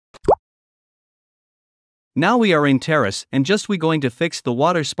Now we are in terrace and just we going to fix the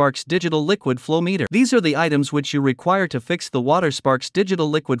WaterSparks digital liquid flow meter. These are the items which you require to fix the WaterSparks digital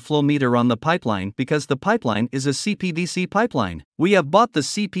liquid flow meter on the pipeline, because the pipeline is a CPVC pipeline. We have bought the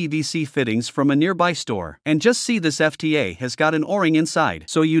CPVC fittings from a nearby store, and just see this FTA has got an O-ring inside,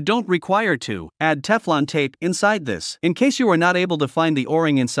 so you don't require to add Teflon tape inside this. In case you are not able to find the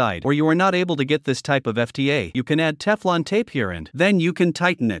O-ring inside, or you are not able to get this type of FTA, you can add Teflon tape here and then you can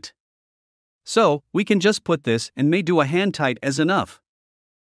tighten it. So, we can just put this and may do a hand tight as enough.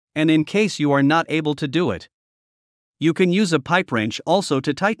 And in case you are not able to do it, you can use a pipe wrench also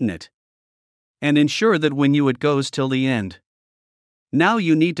to tighten it. And ensure that when it goes till the end. Now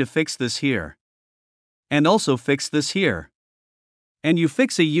you need to fix this here. And also fix this here. And you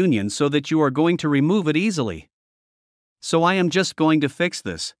fix a union so that you are going to remove it easily. So I am just going to fix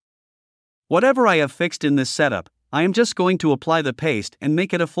this. Whatever I have fixed in this setup, I am just going to apply the paste and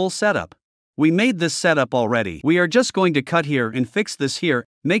make it a full setup. We made this setup already. We are just going to cut here and fix this here.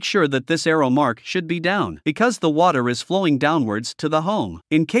 Make sure that this arrow mark should be down, because the water is flowing downwards to the home.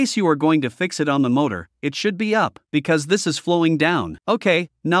 In case you are going to fix it on the motor, it should be up, because this is flowing down. Okay,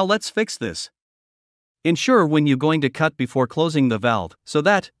 now let's fix this. Ensure when you're going to cut before closing the valve, so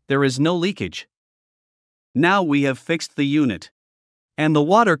that there is no leakage. Now we have fixed the unit. And the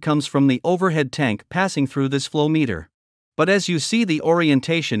water comes from the overhead tank passing through this flow meter. But as you see, the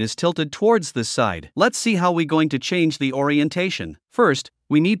orientation is tilted towards this side. Let's see how we're going to change the orientation. First,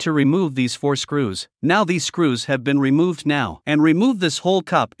 we need to remove these 4 screws. Now these screws have been removed now. And remove this whole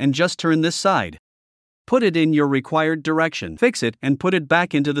cup and just turn this side. Put it in your required direction. Fix it and put it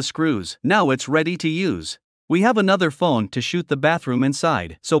back into the screws. Now it's ready to use. We have another phone to shoot the bathroom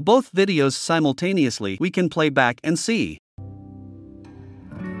inside, so both videos simultaneously we can play back and see.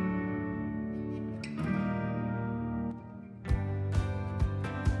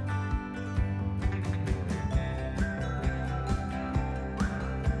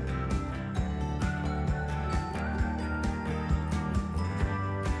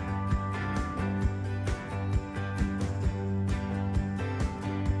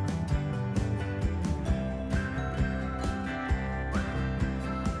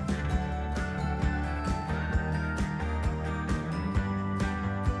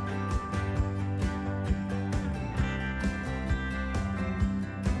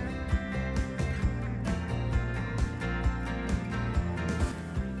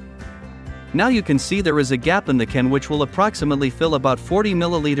 Now you can see there is a gap in the can which will approximately fill about 40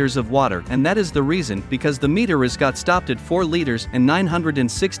 milliliters of water, and that is the reason because the meter is got stopped at 4 liters and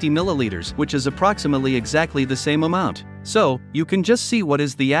 960 milliliters, which is approximately exactly the same amount. So, you can just see what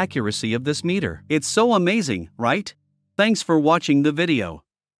is the accuracy of this meter. It's so amazing, right? Thanks for watching the video.